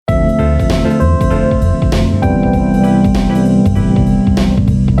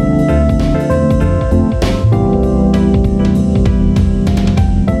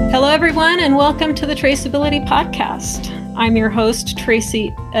everyone, and welcome to the Traceability Podcast. I'm your host,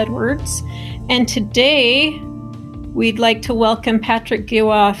 Tracy Edwards, and today we'd like to welcome Patrick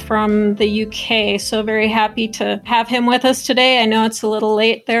Giwa from the UK. So very happy to have him with us today. I know it's a little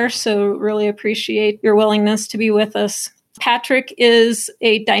late there, so really appreciate your willingness to be with us. Patrick is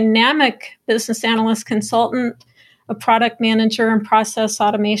a dynamic business analyst consultant, a product manager and process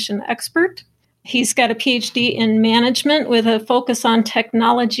automation expert. He's got a PhD in management with a focus on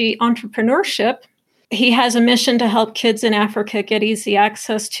technology entrepreneurship. He has a mission to help kids in Africa get easy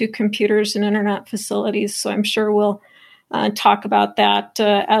access to computers and internet facilities. So I'm sure we'll talk about that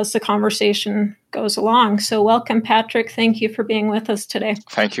as the conversation goes along. So welcome, Patrick. Thank you for being with us today.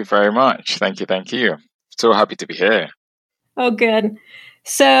 Thank you very much. Thank you. So happy to be here. Oh, good.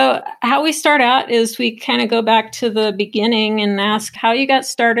 So how we start out is we kind of go back to the beginning and ask how you got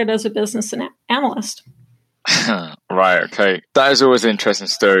started as a business analyst. Right. Okay. That is always an interesting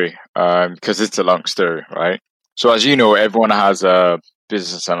story because it's a long story, right? So as you know, everyone has a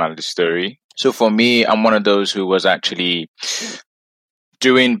business analyst story. So for me, I'm one of those who was actually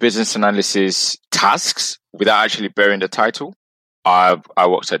doing business analysis tasks without actually bearing the title. I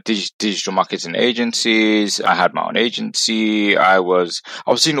worked at digital marketing agencies. I had my own agency. I was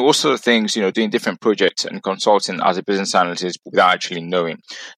doing all sorts of things, doing different projects and consulting as a business analyst without actually knowing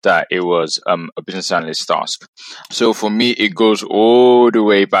that it was a business analyst task. So for me, it goes all the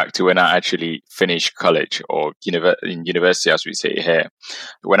way back to when I actually finished college or in university, as we say here.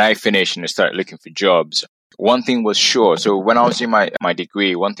 When I finished and I started looking for jobs, one thing was sure. So when I was doing my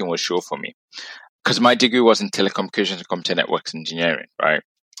degree, one thing was sure for me. Because my degree was in telecommunications and computer networks engineering, right?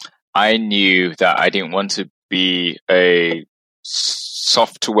 I knew that I didn't want to be a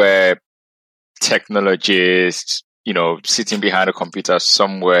software technologist, sitting behind a computer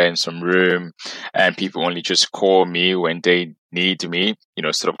somewhere in some room and people only just call me when they need me,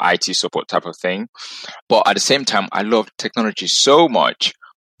 sort of IT support type of thing. But at the same time, I love technology so much.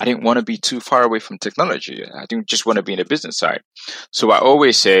 I didn't want to be too far away from technology. I didn't just want to be in the business side. So I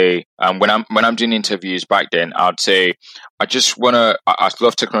always say, when I'm doing interviews back then, I'd say, I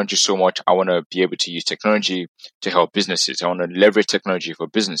love technology so much. I want to be able to use technology to help businesses. I want to leverage technology for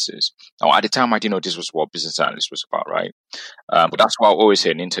businesses. Now, at the time, I didn't know this was what business analyst was about, right? But that's what I always say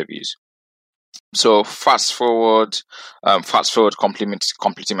in interviews. So fast forward, completing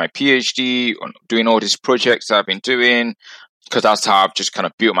my PhD, doing all these projects that I've been doing, because that's how I've just kind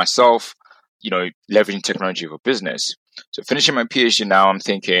of built myself, leveraging technology for business. So finishing my PhD now, I'm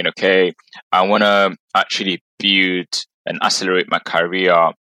thinking, okay, I want to actually build and accelerate my career.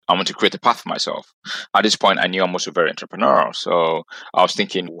 I want to create a path for myself. At this point, I knew I'm also very entrepreneurial. So I was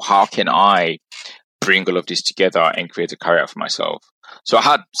thinking, how can I bring all of this together and create a career for myself? So I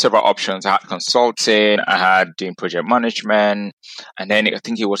had several options. I had consulting, I had doing project management, and then I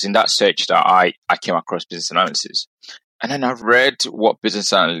think it was in that search that I came across business analysis. And then I read what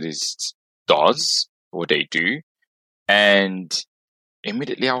business analyst does, what they do, and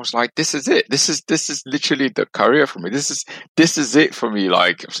immediately I was like, "This is it. This is literally the career for me. This is it for me."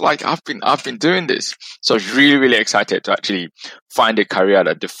 Like it's like I've been doing this, so I was really really excited to actually find a career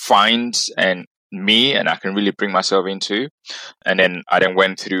that defines me and I can really bring myself into. And then I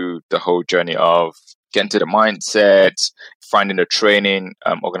went through the whole journey of getting to the mindset, finding a training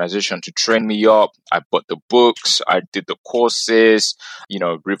organization to train me up. I bought the books, I did the courses,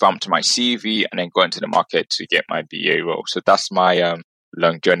 revamped my CV, and then got into the market to get my BA role. So that's my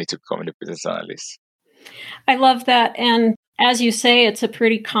long journey to becoming a business analyst. I love that. And as you say, it's a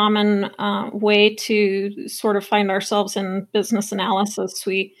pretty common way to sort of find ourselves in business analysis.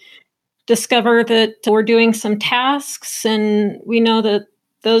 We discover that we're doing some tasks and we know that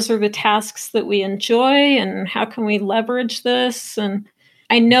those are the tasks that we enjoy, and how can we leverage this? And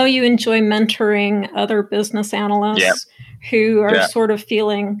I know you enjoy mentoring other business analysts who are sort of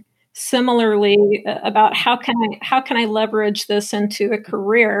feeling similarly about how can I leverage this into a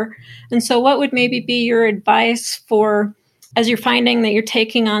career? And so what would maybe be your advice for, as you're finding that you're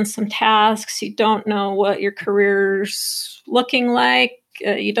taking on some tasks, you don't know what your career's looking like,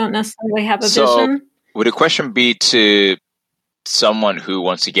 you don't necessarily have a vision? Would the question be to someone who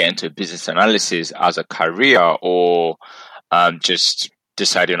wants to get into business analysis as a career, or just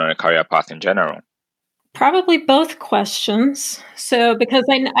deciding on a career path in general? Probably both questions. So because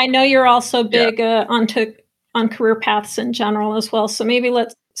I know you're also big on career paths in general as well. So maybe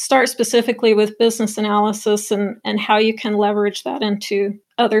let's start specifically with business analysis and how you can leverage that into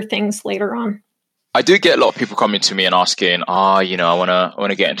other things later on. I do get a lot of people coming to me and asking, I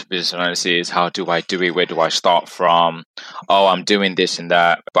want to get into business analysis. How do I do it? Where do I start from? Oh, I'm doing this and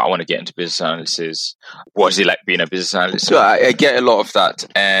that, but I want to get into business analysis. What is it like being a business analyst? So I get a lot of that,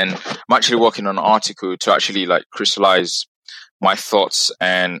 and I'm actually working on an article to actually like crystallize my thoughts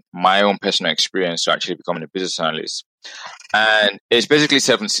and my own personal experience to actually becoming a business analyst. And it's basically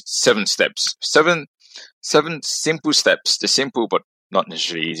seven steps, seven simple steps. They're simple, but not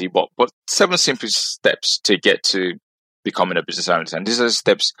necessarily easy, but 7 simple steps to get to becoming a business analyst. And these are the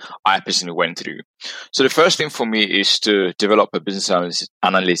steps I personally went through. So the first thing for me is to develop a business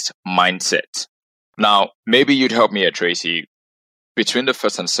analyst mindset. Now, maybe you'd help me here, Tracy, between the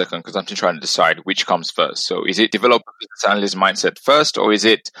first and second, because I'm still trying to decide which comes first. So is it develop a business analyst mindset first, or is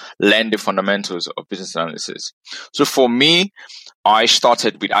it learn the fundamentals of business analysis? So for me, I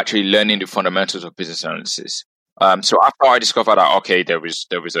started with actually learning the fundamentals of business analysis. So after I discovered that, okay, there was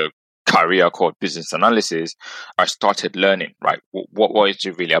a career called business analysis, I started learning, right? What is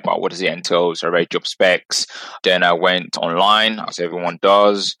it really about? What does it entail? So I read job specs. Then I went online, as everyone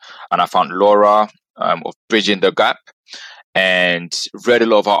does, and I found Laura of Bridging the Gap, and read a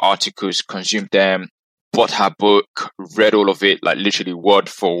lot of her articles, consumed them, bought her book, read all of it, like literally word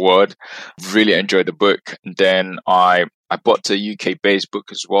for word. Really enjoyed the book. And then I bought a UK-based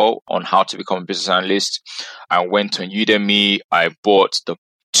book as well on how to become a business analyst. I went on Udemy. I bought the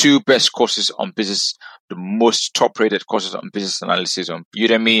 2 best courses on business, the most top-rated courses on business analysis on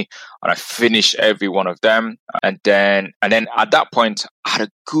Udemy, and I finished every one of them. And then at that point, I had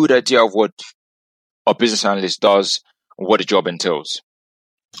a good idea of what a business analyst does, what the job entails.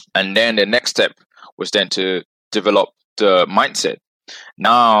 And then the next step was then to develop the mindset.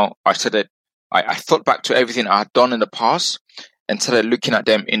 Now I thought back to everything I had done in the past and started looking at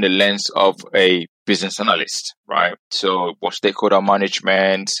them in the lens of a business analyst, right? So what stakeholder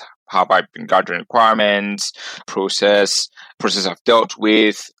management, how have I been gathering requirements, process I've dealt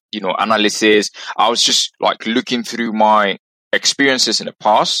with, analysis. I was just like looking through my experiences in the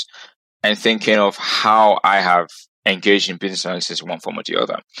past and thinking of how I have engaged in business analysis in one form or the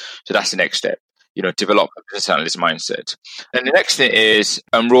other. So that's the next step. Develop a business analyst mindset. And the next thing is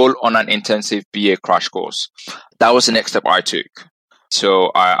enroll on an intensive BA crash course. That was the next step I took.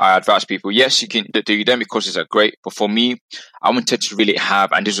 So I advise people, yes, you can, the Udemy courses are great, but for me, I wanted to really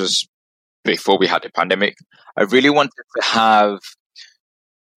have, and this was before we had the pandemic, I really wanted to have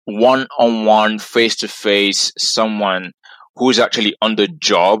one-on-one, face-to-face, someone who's actually on the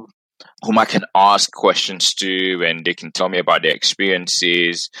job, whom I can ask questions to, and they can tell me about their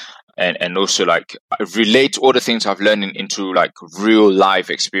experiences, and also like relate all the things I've learned into like real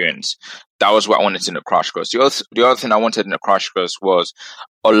life experience. That was what I wanted in the crash course. The other thing I wanted in the crash course was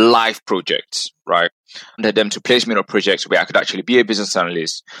a live project, right? I wanted them to place me in a project where I could actually be a business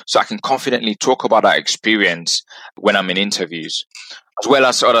analyst, so I can confidently talk about that experience when I'm in interviews, as well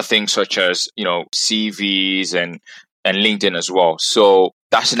as other things such as, CVs and LinkedIn as well. So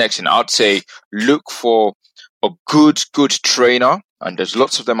that's the next thing. I'd say look for a good trainer, and there's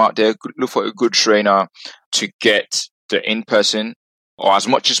lots of them out there. Look for a good trainer to get the in-person, or as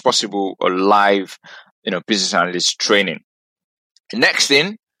much as possible, a live, business analyst training. The next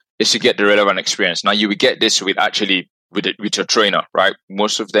thing is to get the relevant experience. Now you will get this with your trainer, right?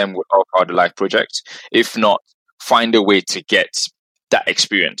 Most of them will offer the live project. If not, find a way to get that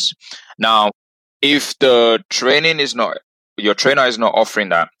experience. Now, if the training is not, your trainer is not offering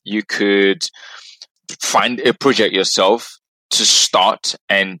that, you could find a project yourself to start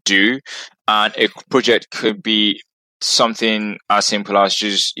and do. And a project could be something as simple as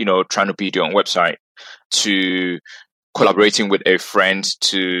just, trying to build your own website, to collaborating with a friend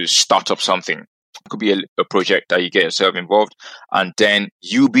to start up something. It could be a project that you get yourself involved, and then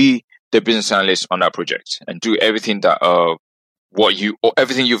you be the business analyst on that project and do everything that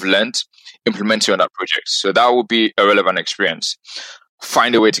everything you've learned, implement it on that project. So that would be a relevant experience.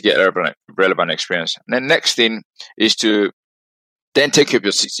 Find a way to get a relevant experience. And then next thing is to then take up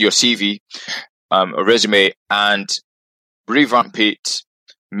your CV, a resume, and revamp it,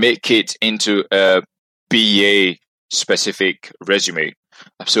 make it into a BA specific resume.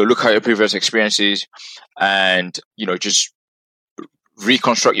 So look at your previous experiences and, just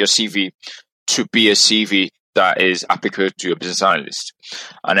reconstruct your CV to be a CV that is applicable to your business analyst.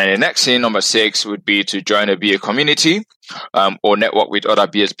 And then the next thing, number 6, would be to join a BA community or network with other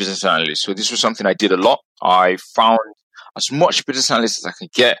BA's business analysts. So this was something I did a lot. I found as much business analysts as I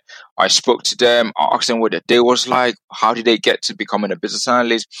could get. I spoke to them. I asked them what their day was like. How did they get to becoming a business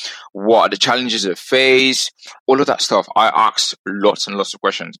analyst? What are the challenges they face? All of that stuff. I asked lots and lots of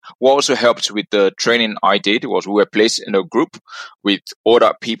questions. What also helped with the training I did was we were placed in a group with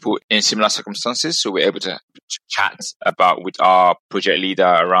other people in similar circumstances. So we were able to chat about with our project leader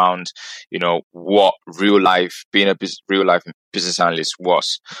around, what being a real life business analyst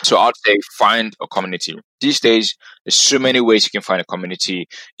was. So I'd say find a community. These days, there's so many ways you can find a community.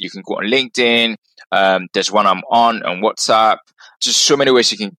 You can go on LinkedIn. There's one I'm on WhatsApp. Just so many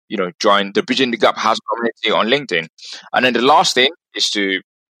ways you can, join. The Bridging the Gap has a community on LinkedIn. And then the last thing is to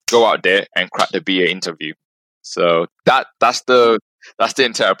go out there and crack the BA interview. So that's the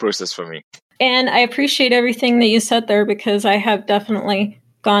entire process for me. And I appreciate everything that you said there, because I have definitely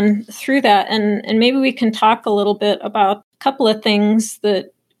gone through that. And maybe we can talk a little bit about a couple of things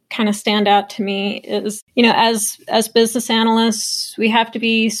that kind of stand out to me is, as business analysts, we have to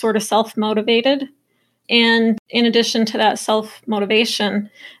be sort of self-motivated. And in addition to that self-motivation,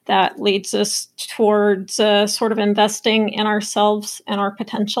 that leads us towards sort of investing in ourselves and our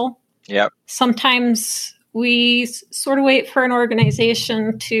potential. Yeah. Sometimes we sort of wait for an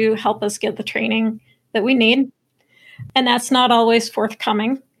organization to help us get the training that we need, and that's not always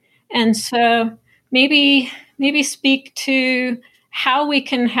forthcoming. And so maybe speak to how we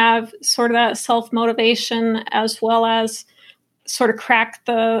can have sort of that self-motivation as well as sort of crack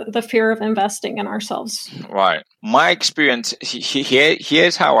the fear of investing in ourselves. Right. My experience,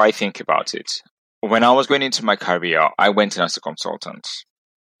 here's how I think about it. When I was going into my career, I went in as a consultant,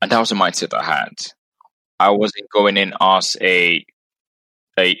 and that was the mindset I had. I wasn't going in as a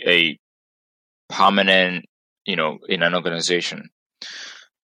permanent, in an organization.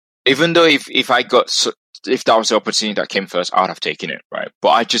 Even though if that was the opportunity that came first, I would have taken it, right? But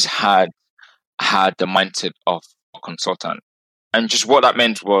I just had the mindset of a consultant, and just what that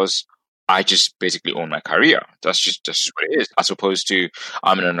meant was I just basically own my career. That's just what it is. As opposed to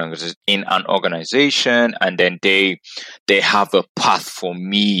I'm in an organization, and then they have a path for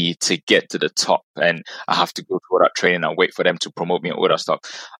me to get to the top, and I have to go through that training and wait for them to promote me and all that stuff.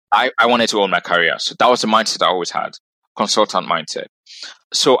 I wanted to own my career, so that was the mindset I always had, consultant mindset.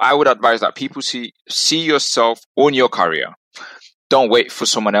 So I would advise that people see yourself, own your career. Don't wait for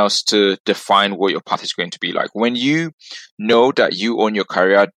someone else to define what your path is going to be like. When you know that you own your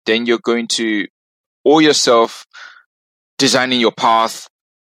career, then you're going to owe yourself designing your path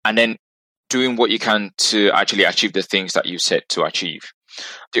and then doing what you can to actually achieve the things that you set to achieve.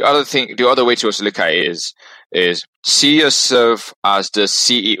 The other way to also look at it is see yourself as the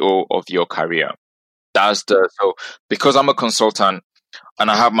CEO of your career. So because I'm a consultant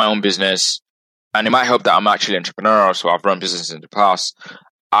and I have my own business, and it might help that I'm actually entrepreneurial, so I've run businesses in the past.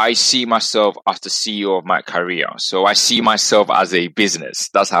 I see myself as the CEO of my career. So I see myself as a business.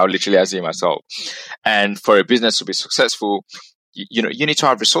 That's how literally I see myself. And for a business to be successful, you need to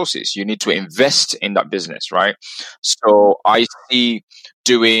have resources. You need to invest in that business, right? So I see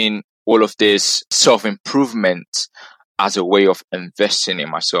doing all of this self-improvement as a way of investing in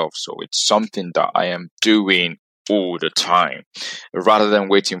myself. So it's something that I am doing all the time rather than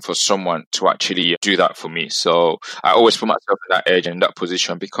waiting for someone to actually do that for me. So I always put myself in that edge and that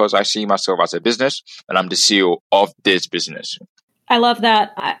position because I see myself as a business and I'm the CEO of this business. I love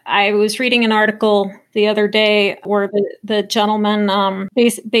that. I was reading an article the other day where the gentleman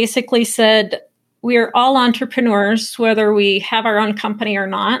basically said, we are all entrepreneurs, whether we have our own company or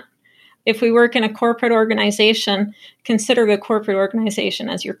not. If we work in a corporate organization, consider the corporate organization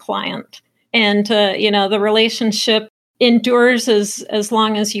as your client. And, the relationship endures as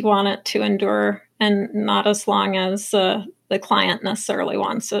long as you want it to endure and not as long as the client necessarily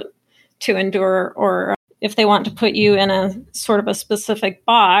wants it to endure. Or if they want to put you in a sort of a specific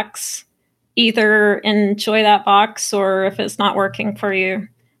box, either enjoy that box or if it's not working for you,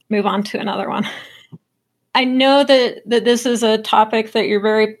 move on to another one. I know that this is a topic that you're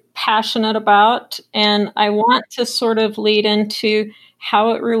very passionate about, and I want to sort of lead into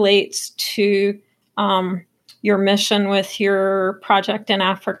how it relates to your mission with your project in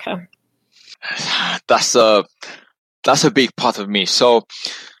Africa. That's a big part of me. So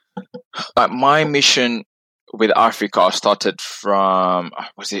my mission with Africa started from,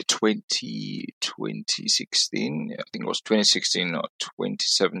 was it 2016? I think it was 2016 or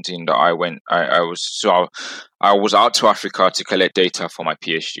 2017 that I was out to Africa to collect data for my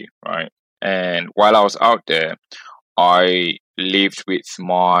PhD, right? And while I was out there, I lived with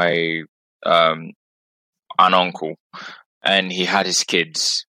my an uncle, and he had his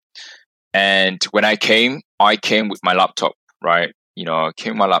kids. And when I came with my laptop, right? I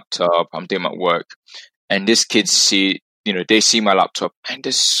came with my laptop, I'm doing my work, and these kids see they see my laptop and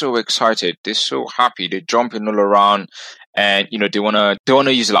they're so excited. They're so happy. They're jumping all around, and they wanna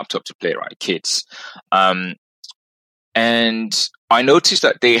use a laptop to play, right? Kids. And I noticed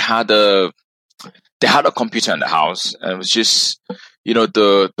that they had a computer in the house, and it was just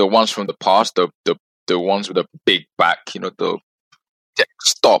the ones from the past, the ones with a big back, the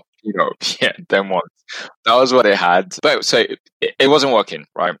desktop, yeah, them ones. That was what they had. But so it wasn't working,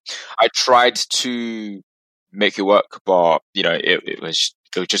 right? I tried to make it work, but it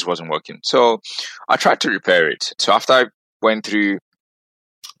just wasn't working. So I tried to repair it. So after I went through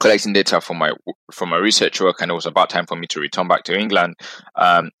collecting data from my research work, and it was about time for me to return back to England,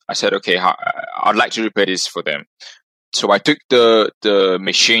 I said, okay, I'd like to repair this for them. So I took the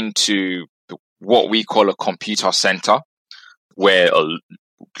machine to what we call a computer center, where a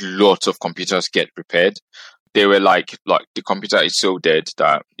lot of computers get repaired. They were like the computer is so dead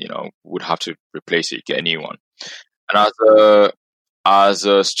that would have to replace it, get a new one. And as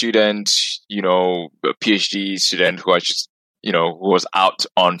a student, a PhD student who was out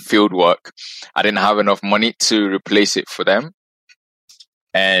on field work, I didn't have enough money to replace it for them,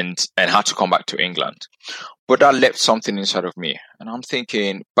 and had to come back to England. But that left something inside of me, and I'm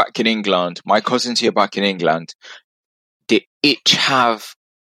thinking, back in England, my cousins here back in England, they each have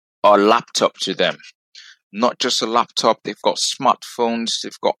a laptop to them. Not just a laptop, they've got smartphones,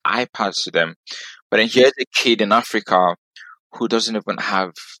 they've got iPads to them. But then here's a kid in Africa who doesn't even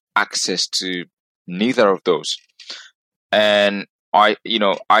have access to neither of those. And I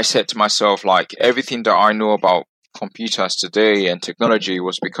said to myself, like, everything that I know about computers today and technology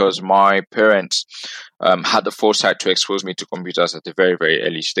was because my parents had the foresight to expose me to computers at a very, very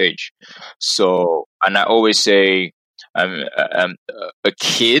early stage. So, and I always say, an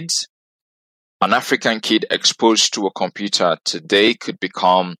African kid exposed to a computer today could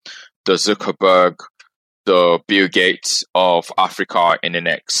become the Zuckerberg, the Bill Gates of Africa in the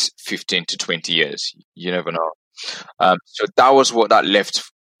next 15 to 20 years. You never know. So that was what that left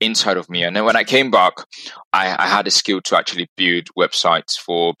inside of me. And then when I came back, I had a skill to actually build websites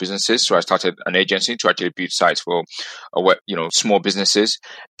for businesses. So I started an agency to actually build sites for small businesses.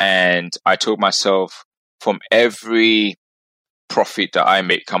 And I told myself, from every profit that I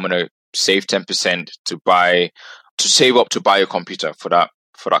make, I'm gonna save 10% to save up to buy a computer for that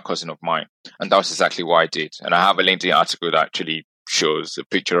cousin of mine. And that was exactly what I did. And I have a LinkedIn article that actually shows a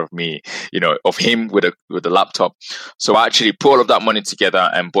picture of me, of him with a laptop. So I actually put all of that money together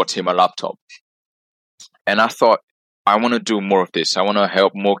and bought him a laptop. And I thought, I want to do more of this. I want to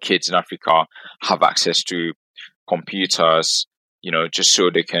help more kids in Africa have access to computers, just so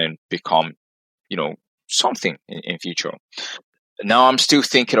they can become, something in future. Now I'm still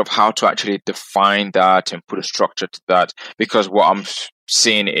thinking of how to actually define that and put a structure to that, because what I'm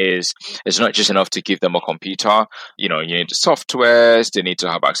seeing is it's not just enough to give them a computer. You need the softwares, they need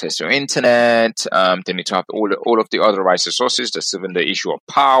to have access to internet, they need to have all of the other right resources. There's even the issue of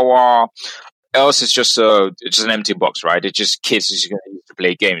power. Else it's just an empty box, right? It's just kids who's going to use to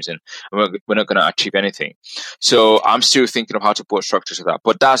play games, and we're not going to achieve anything. So I'm still thinking of how to put structure to that.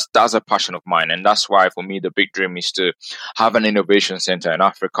 But that's a passion of mine, and that's why for me the big dream is to have an innovation center in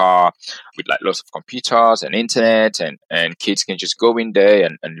Africa with like lots of computers and internet, and kids can just go in there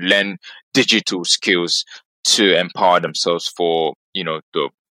and learn digital skills to empower themselves for the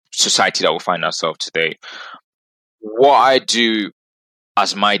society that we find ourselves today. What I do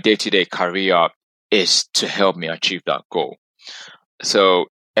as my day-to-day career is to help me achieve that goal. So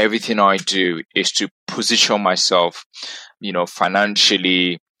everything I do is to position myself,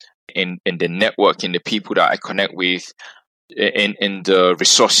 financially, in the network, in the people that I connect with, in the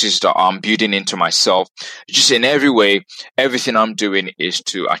resources that I'm building into myself. Just in every way, everything I'm doing is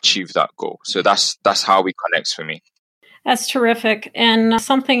to achieve that goal. So that's how it connects for me. That's terrific. And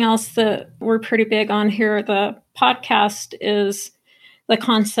something else that we're pretty big on here at the podcast is the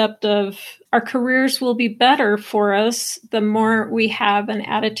concept of our careers will be better for us the more we have an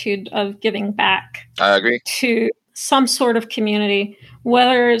attitude of giving back. I agree. To some sort of community,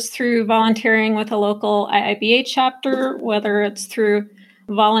 whether it's through volunteering with a local IIBA chapter, whether it's through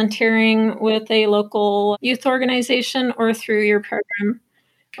volunteering with a local youth organization, or through your program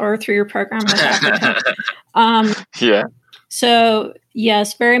with Africa. Yeah. So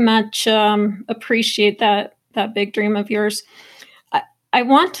yes, very much appreciate that big dream of yours. I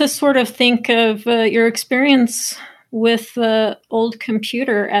want to sort of think of your experience with the old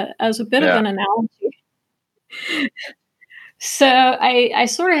computer as a bit of an analogy. So I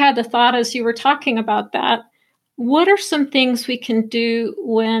sort of had the thought as you were talking about that, what are some things we can do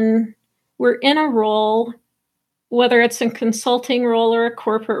when we're in a role, whether it's a consulting role or a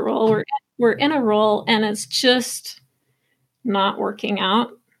corporate role, we're in a role and it's just not working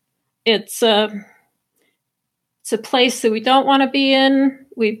out. It's a place that we don't want to be in.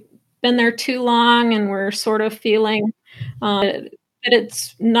 We've been there too long, and we're sort of feeling that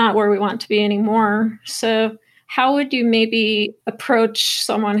it's not where we want to be anymore. So how would you maybe approach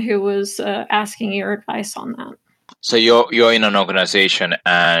someone who was asking your advice on that? So you're in an organization,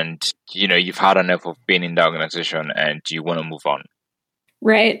 and you've had enough of being in the organization, and you want to move on.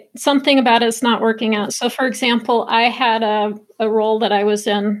 Right. Something about it's not working out. So, for example, I had a role that I was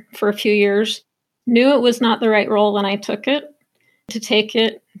in for a few years. Knew it was not the right role when I took it,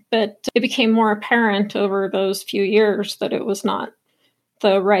 but it became more apparent over those few years that it was not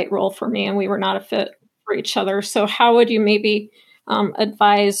the right role for me, and we were not a fit for each other. So, how would you maybe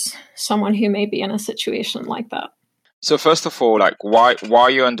advise someone who may be in a situation like that? So, first of all, like why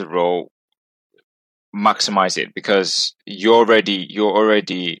you're in the role, maximize it, because you're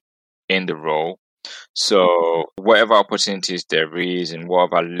already in the role. So whatever opportunities there is and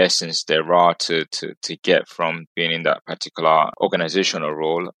whatever lessons there are to get from being in that particular organizational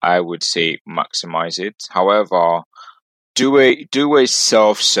role, I would say maximize it. However, do a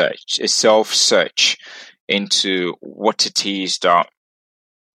self search into what it is that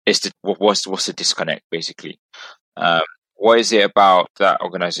is what's the disconnect, basically. What is it about that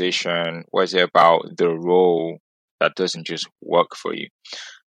organization? What is it about the role that doesn't just work for you?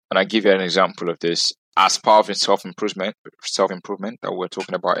 And I give you an example of this. As part of the self-improvement that we were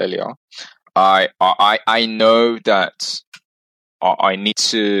talking about earlier, I know that I need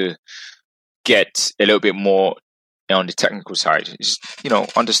to get a little bit more on the technical side.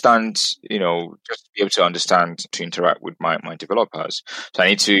 Understand, just be able to understand, to interact with my developers. So I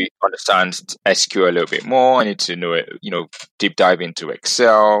need to understand SQL a little bit more. I need to know it, deep dive into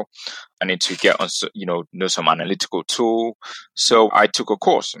Excel. I need to get on, know some analytical tool. So I took a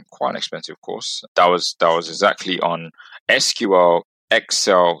course, quite an expensive course. That was exactly on SQL,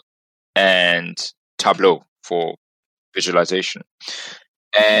 Excel, and Tableau for visualization.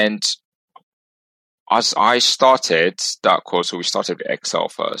 And as I started that course, so we started with Excel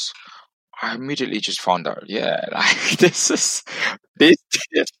first, I immediately just found out,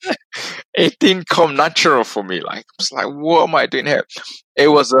 it didn't come natural for me. Like, I was like, what am I doing here? It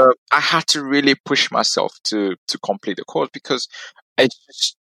was I had to really push myself to complete the course, because it's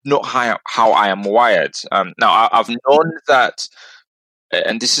just not how I am wired. Now I've known that.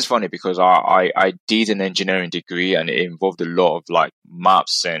 And this is funny because I did an engineering degree, and it involved a lot of like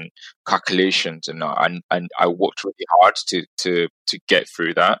maths and calculations, and I worked really hard to get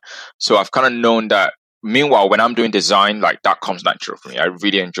through that. So I've kind of known that. Meanwhile, when I'm doing design, like that comes natural for me. I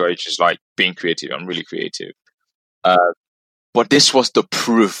really enjoy just like being creative. I'm really creative. But this was the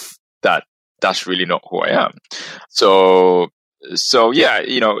proof that that's really not who I am. So yeah,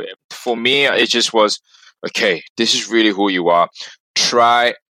 for me, it just was, okay, this is really who you are.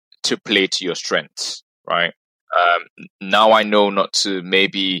 Try to play to your strengths, right? Now I know not to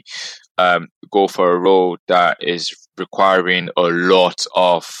maybe go for a role that is requiring a lot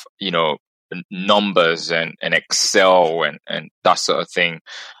of, numbers and Excel and that sort of thing.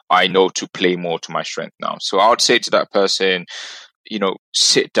 I know to play more to my strength now. So I would say to that person,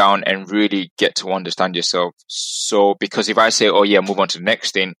 sit down and really get to understand yourself. So, because if I say, oh yeah, move on to the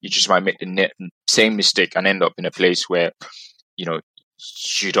next thing, you just might make the same mistake and end up in a place where you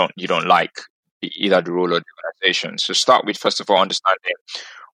don't like either the role or the organization. So start with, first of all, understanding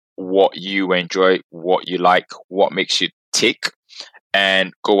what you enjoy, what you like, what makes you tick,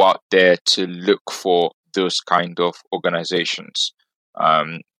 and go out there to look for those kind of organizations.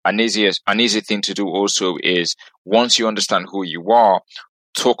 An easy thing to do also is, once you understand who you are,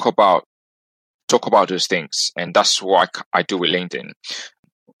 talk about those things, and that's what I do with LinkedIn.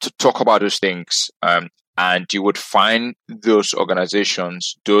 To talk about those things, and you would find those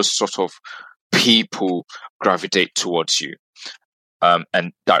organizations, those sort of people gravitate towards you,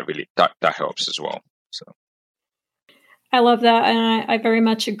 and that really that helps as well. So I love that, and I very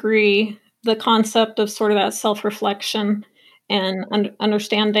much agree. The concept of sort of that self-reflection and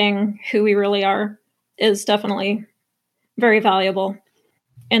understanding who we really are is definitely very valuable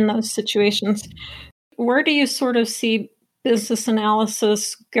in those situations. Where do you sort of see business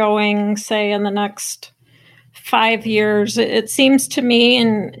analysis going, say, in the next 5 years? It seems to me,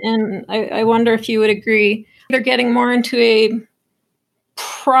 and I wonder if you would agree, they're getting more into a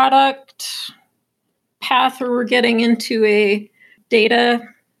product path, or we're getting into a data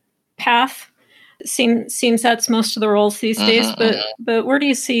path. Seems that's most of the roles these days. But where do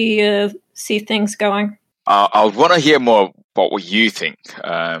you see things going? I want to hear more about what you think,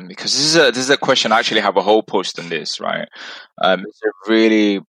 because this is a question. I actually have a whole post on this. Right,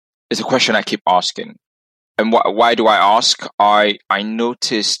 it's a question I keep asking. And why do I ask? I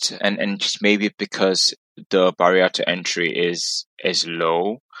noticed, and just maybe because the barrier to entry is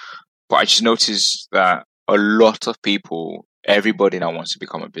low, but I just noticed that a lot of people, everybody now wants to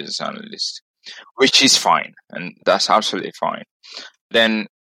become a business analyst, which is fine, and that's absolutely fine. Then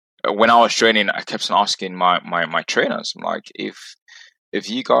when I was training, I kept on asking my trainers, I'm like, if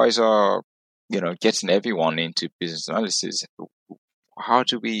you guys are, getting everyone into business analysis, how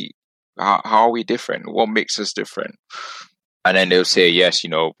are we different? What makes us different? And then they'll say, yes,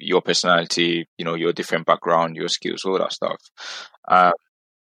 your personality, your different background, your skills, all that stuff.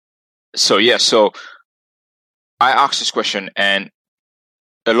 So I asked this question, and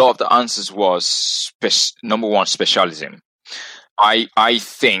a lot of the answers was number one, specialism. I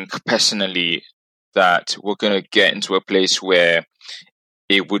think personally that we're going to get into a place where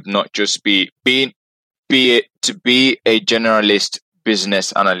it would not just be to be a generalist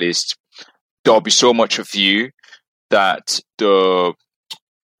business analyst. There'll be so much of you that your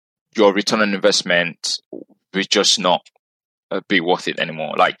return on investment will just not be worth it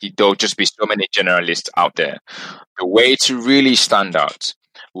anymore. Like, there'll just be so many generalists out there. The way to really stand out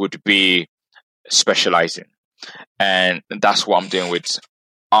would be specializing. And that's what I'm doing with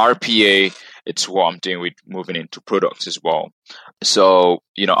RPA. It's what I'm doing with moving into products as well. So,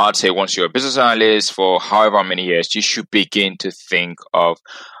 I'd say once you're a business analyst for however many years, you should begin to think of,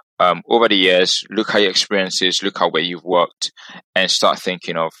 over the years, look at your experiences, look at where you've worked, and start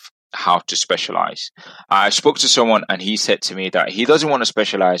thinking of how to specialize. I spoke to someone and he said to me that he doesn't want to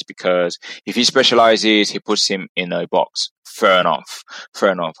specialize because if he specializes, he puts him in a box. Fair enough.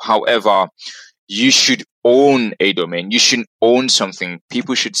 However, you should own a domain. You should own something.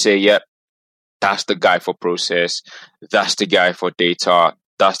 People should say, yep, that's the guy for process. That's the guy for data.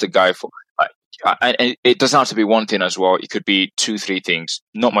 That's the guy for... And it doesn't have to be one thing as well. It could be 2-3 things,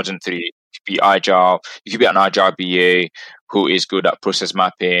 not more than 3. It could be agile. You could be an agile BA who is good at process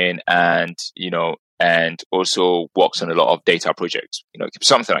mapping and also works on a lot of data projects.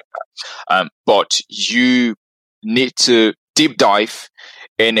 Something like that. But you need to deep dive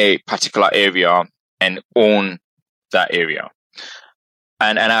in a particular area and own that area.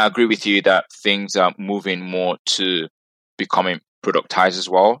 And I agree with you that things are moving more to becoming productized as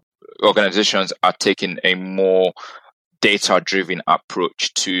well. Organizations are taking a more data-driven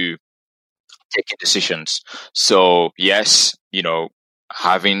approach to taking decisions. So yes,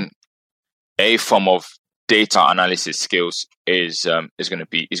 having a form of data analysis skills is going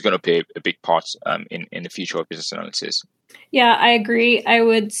to play a big part in the future of business analysis. Yeah, I agree. I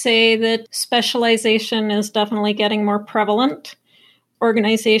would say that specialization is definitely getting more prevalent.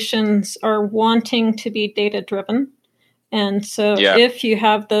 Organizations are wanting to be data-driven. And so if you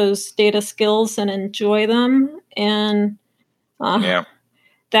have those data skills and enjoy them, and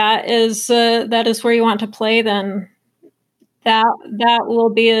that is where you want to play, then that will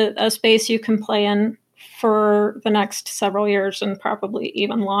be a space you can play in for the next several years and probably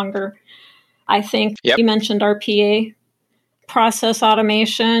even longer. I think you mentioned RPA. Process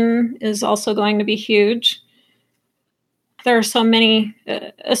automation is also going to be huge. There are so many,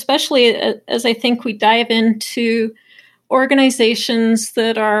 especially as I think we dive into organizations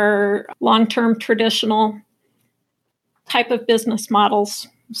that are long-term traditional type of business models.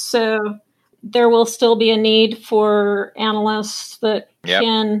 So there will still be a need for analysts that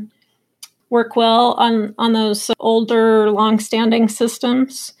can work well on those older, long-standing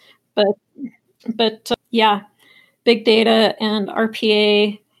systems. But big data and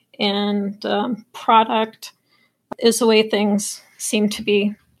RPA and product is the way things seem to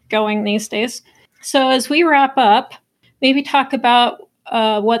be going these days. So as we wrap up, maybe talk about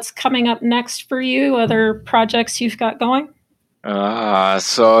what's coming up next for you, other projects you've got going.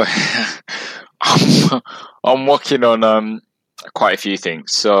 So I'm working on quite a few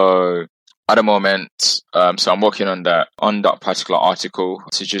things. So at the moment, so I'm working on that particular article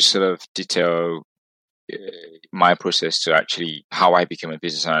to just sort of detail my process to actually how I became a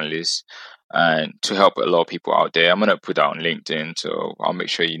business analyst and to help a lot of people out there. I'm going to put that on LinkedIn, so I'll make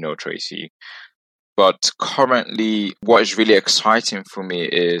sure Tracy. But currently, what is really exciting for me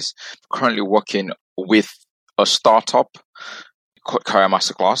is currently working with a startup called Career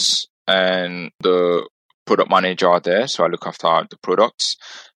Masterclass, and the product manager there. So I look after the products.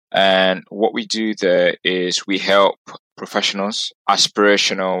 And what we do there is we help professionals,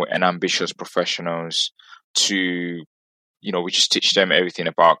 aspirational and ambitious professionals to, we just teach them everything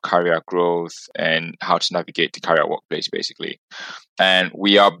about career growth and how to navigate the career workplace, basically. And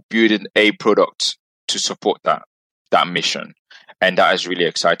we are building a product to support that mission. And that is really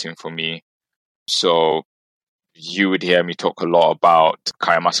exciting for me. So you would hear me talk a lot about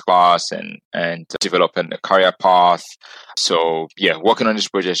career masterclass and developing a career path. So yeah, working on this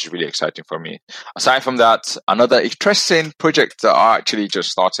project is really exciting for me. Aside from that, another interesting project that I actually just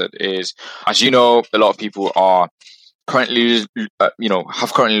started is, as you know, a lot of people are currently,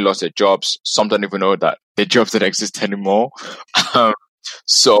 have currently lost their jobs. Some don't even know that their jobs don't exist anymore.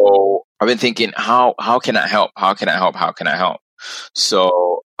 So I've been thinking, how can I help? How can I help?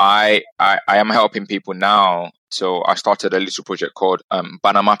 So I am helping people now. So I started a little project called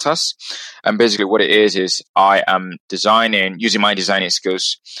Banner Matters. And basically what it is I am using my designing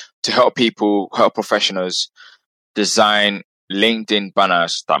skills to help professionals design LinkedIn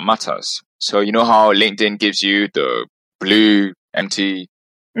banners that matters. So you know how LinkedIn gives you the blue empty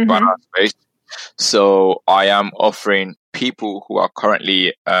banner space? So I am offering people who are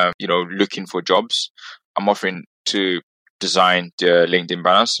currently, looking for jobs, I'm offering to design their LinkedIn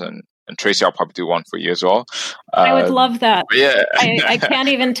banners, and Tracy, I'll probably do one for you as well. I would love that. Yeah, I can't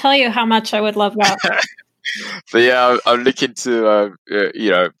even tell you how much I would love that. So yeah, I'm looking to,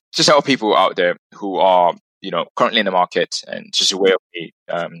 just help people out there who are, currently in the market, and just a way of me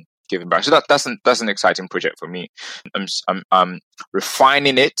giving back. So that's an exciting project for me. I'm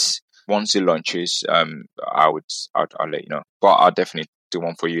refining it. Once it launches, I'll let you know. But I'll definitely do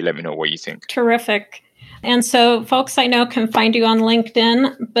one for you. Let me know what you think. Terrific. And so folks I know can find you on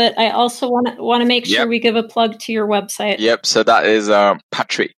LinkedIn, but I also want to make sure we give a plug to your website. Yep. So that is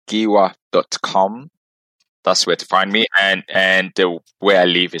patrickgiwa.com. That's where to find me. And the where I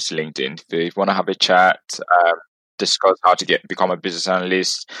live is LinkedIn. If you want to have a chat, discuss how to become a business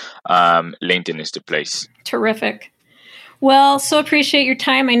analyst, LinkedIn is the place. Terrific. Well, so appreciate your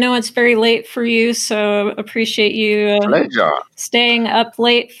time. I know it's very late for you, so appreciate you staying up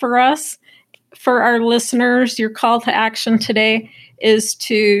late for us. For our listeners, your call to action today is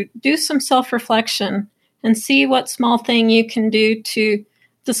to do some self-reflection and see what small thing you can do to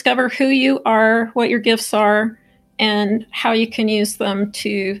discover who you are, what your gifts are, and how you can use them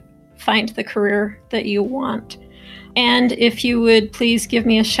to find the career that you want. And if you would please give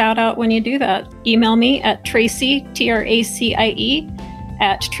me a shout out when you do that, email me at Tracie, TRACIE,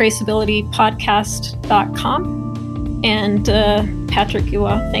 at traceabilitypodcast.com. And Patrick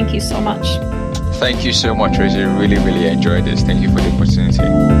Giwa, thank you so much. Thank you so much, Tracy. Really, really enjoyed this. Thank you for the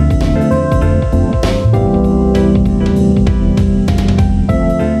opportunity.